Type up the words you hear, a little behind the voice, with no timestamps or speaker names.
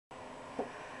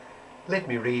Let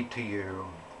me read to you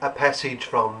a passage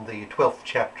from the 12th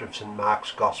chapter of St.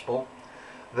 Mark's Gospel,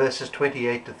 verses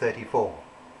 28 to 34.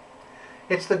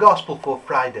 It's the Gospel for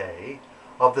Friday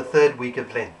of the third week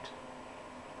of Lent.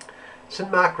 St.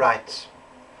 Mark writes,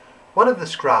 "One of the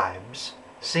scribes,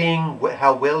 seeing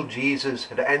how well Jesus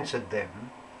had answered them,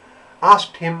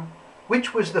 asked him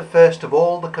which was the first of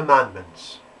all the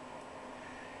commandments.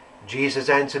 Jesus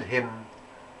answered him,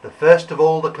 'The first of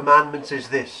all the commandments is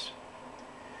this: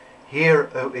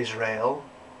 Hear, O Israel,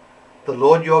 the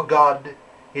Lord your God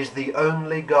is the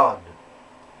only God.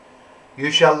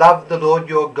 You shall love the Lord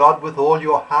your God with all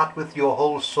your heart, with your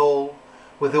whole soul,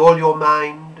 with all your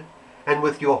mind, and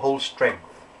with your whole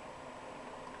strength.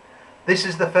 This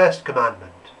is the first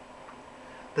commandment.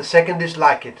 The second is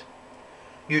like it.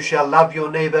 You shall love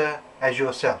your neighbor as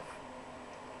yourself.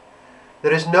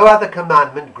 There is no other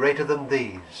commandment greater than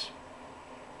these.'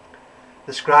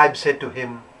 The scribe said to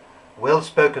him, 'Well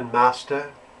spoken,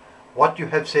 Master. What you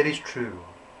have said is true.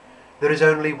 There is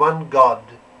only one God.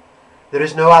 There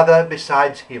is no other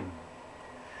besides him.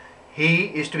 He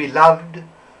is to be loved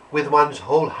with one's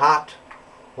whole heart,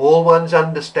 all one's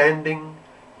understanding,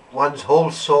 one's whole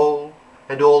soul,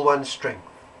 and all one's strength.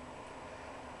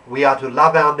 We are to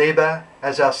love our neighbor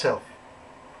as ourselves.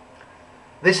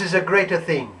 This is a greater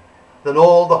thing than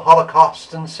all the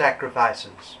holocausts and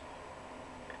sacrifices.'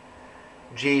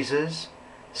 Jesus,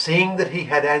 seeing that he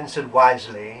had answered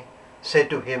wisely, said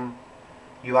to him,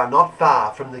 'You are not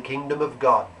far from the kingdom of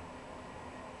God.'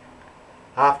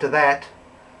 After that,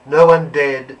 no one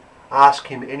dared ask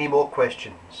him any more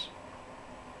questions."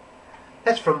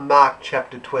 That's from Mark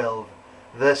chapter 12,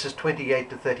 verses 28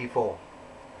 to 34.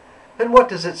 And what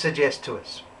does it suggest to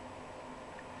us?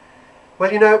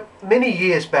 Well, many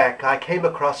years back I came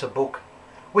across a book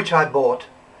which I bought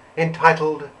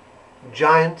entitled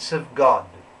Giants of God.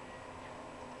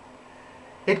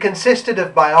 It consisted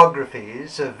of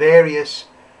biographies of various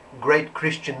great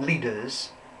Christian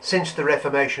leaders since the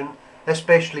Reformation,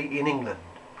 especially in England.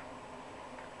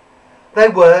 They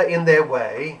were, in their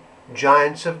way,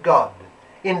 giants of God,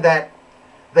 in that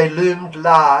they loomed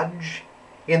large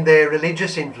in their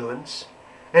religious influence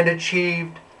and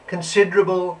achieved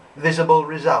considerable visible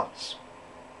results.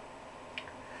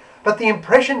 But the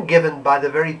impression given by the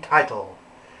very title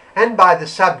and by the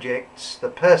subjects, the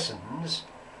persons,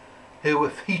 who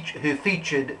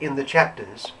featured in the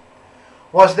chapters,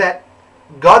 was that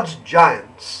God's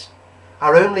giants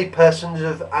are only persons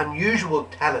of unusual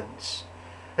talents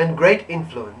and great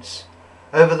influence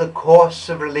over the course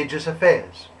of religious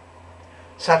affairs.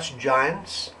 Such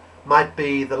giants might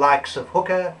be the likes of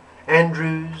Hooker,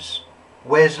 Andrews,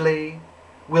 Wesley,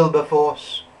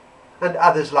 Wilberforce, and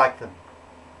others like them.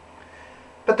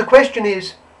 But the question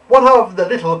is, what of the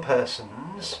little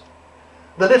persons,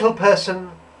 the little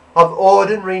person of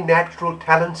ordinary natural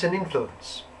talents and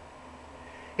influence?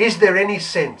 Is there any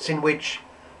sense in which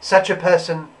such a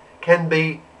person can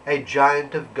be a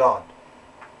giant of God?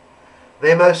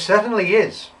 There most certainly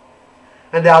is,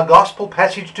 and our gospel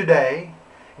passage today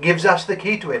gives us the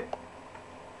key to it.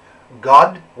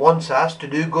 God wants us to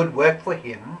do good work for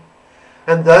him,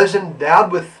 and those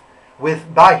endowed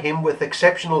by him with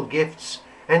exceptional gifts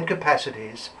and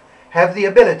capacities have the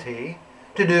ability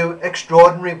to do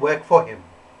extraordinary work for him.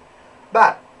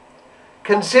 But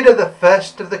consider the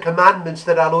first of the commandments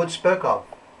that our Lord spoke of.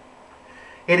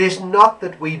 It is not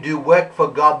that we do work for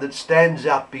God that stands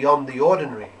out beyond the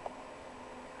ordinary.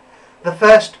 The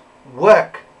first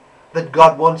work that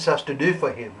God wants us to do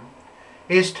for him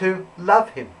is to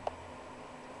love him.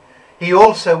 He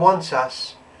also wants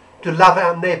us to love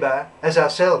our neighbor as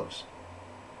ourselves.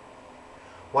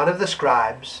 One of the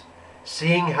scribes,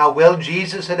 seeing how well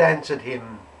Jesus had answered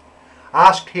him,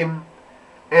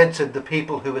 answered the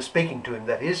people who were speaking to him,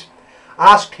 that is,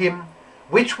 asked him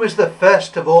which was the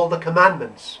first of all the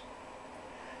commandments.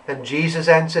 And Jesus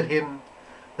answered him,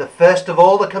 "The first of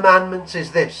all the commandments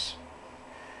is this: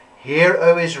 Hear,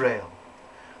 O Israel,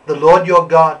 the Lord your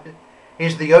God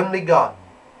is the only God.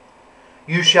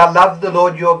 You shall love the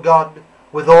Lord your God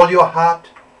with all your heart,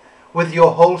 with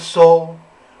your whole soul,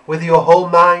 with your whole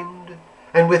mind,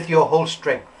 and with your whole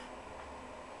strength.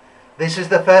 This is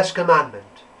the first commandment.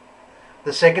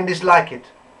 The second is like it.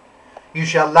 You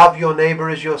shall love your neighbor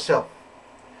as yourself.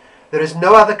 There is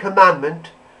no other commandment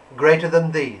greater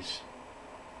than these."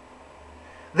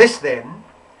 This, then,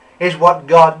 is what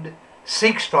God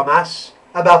seeks from us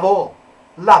above all: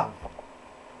 love.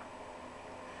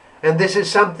 And this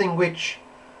is something which,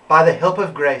 by the help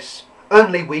of grace,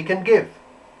 only we can give,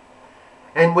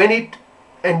 and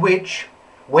which,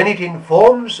 when it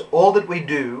informs all that we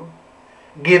do,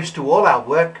 gives to all our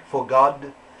work for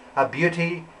God a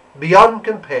beauty beyond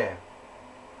compare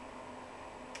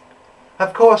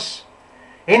Of course,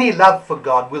 any love for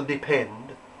God will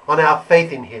depend on our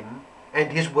faith in Him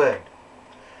and His Word.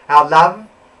 Our love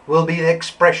will be the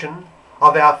expression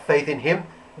of our faith in Him,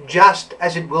 just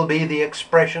as it will be the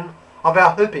expression of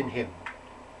our hope in Him.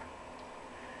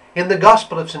 In the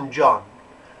Gospel of St. John,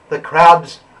 the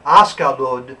crowds ask our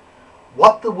Lord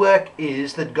what the work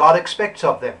is that God expects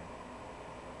of them.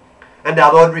 And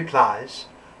our Lord replies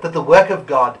that the work of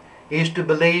God is to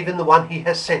believe in the one He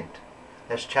has sent.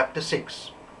 That's chapter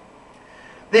 6.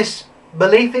 This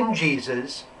belief in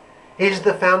Jesus is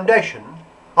the foundation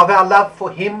of our love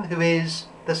for Him who is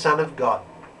the Son of God.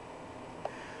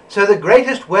 So the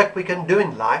greatest work we can do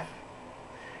in life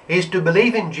is to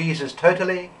believe in Jesus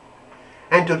totally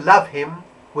and to love Him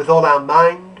with all our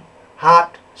mind,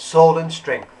 heart, soul and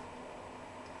strength.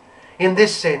 In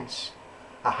this sense,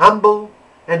 a humble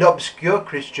and obscure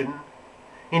Christian,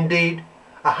 indeed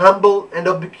a humble and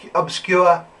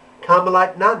obscure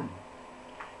Carmelite nun,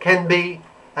 can be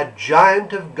a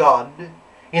giant of God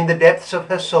in the depths of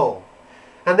her soul.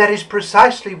 And that is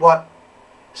precisely what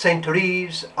Saint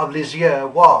Therese of Lisieux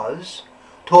was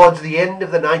towards the end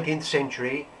of the 19th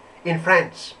century in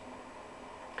France.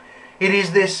 It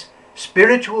is this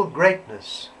spiritual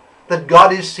greatness that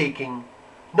God is seeking,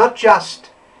 not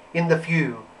just in the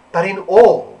few, but in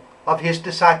all of His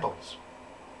disciples.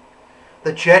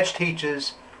 The Church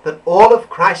teaches that all of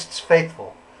Christ's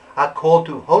faithful are called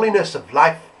to holiness of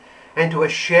life and to a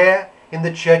share in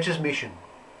the Church's mission.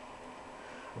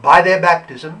 By their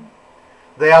baptism,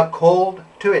 they are called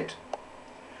to it,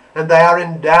 and they are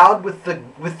endowed with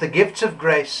the gifts of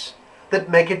grace that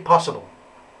make it possible.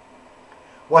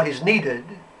 What is needed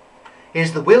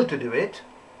is the will to do it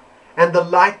and the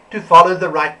light to follow the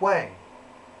right way.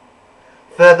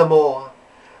 Furthermore,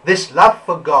 this love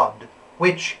for God,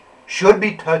 which should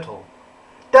be total,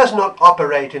 does not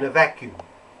operate in a vacuum.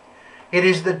 It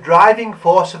is the driving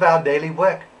force of our daily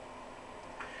work.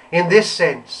 In this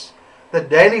sense, the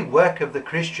daily work of the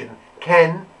Christian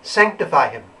can sanctify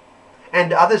him,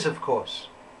 and others of course.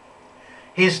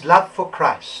 His love for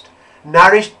Christ,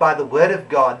 nourished by the Word of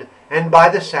God and by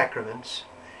the sacraments,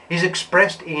 is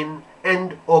expressed in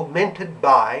and augmented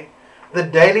by the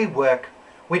daily work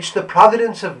which the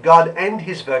providence of God and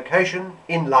His vocation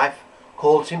in life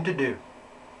calls him to do.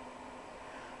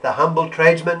 The humble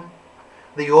tradesman,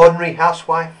 the ordinary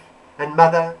housewife and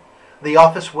mother, the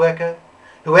office worker,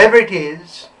 whoever it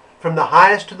is, from the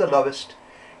highest to the lowest,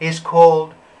 is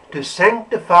called to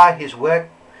sanctify his work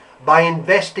by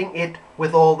investing it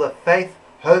with all the faith,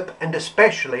 hope, and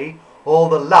especially all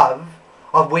the love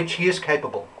of which he is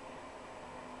capable.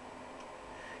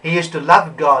 He is to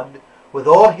love God with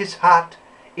all his heart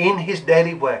in his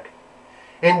daily work,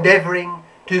 endeavouring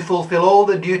to fulfill all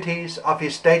the duties of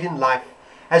his state in life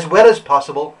as well as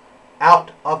possible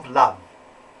out of love.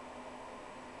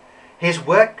 His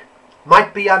work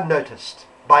might be unnoticed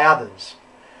by others,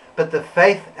 but the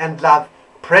faith and love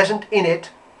present in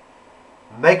it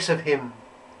makes of him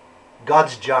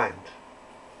God's giant.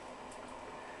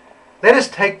 Let us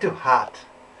take to heart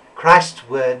Christ's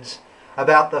words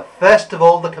about the first of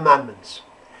all the commandments,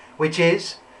 which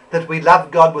is that we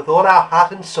love God with all our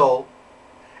heart and soul,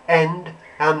 and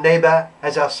our neighbour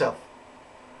as ourselves.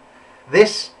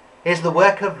 This is the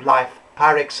work of life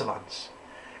par excellence,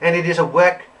 and it is a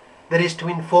work that is to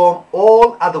inform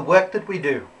all other work that we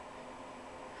do.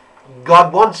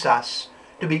 God wants us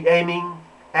to be aiming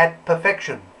at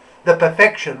perfection, the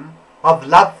perfection of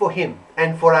love for Him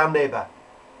and for our neighbour.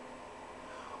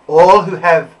 All who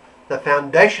have the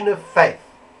foundation of faith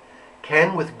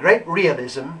can with great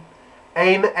realism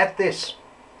aim at this,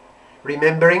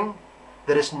 remembering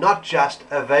that it's not just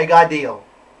a vague ideal.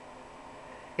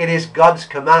 It is God's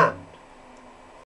command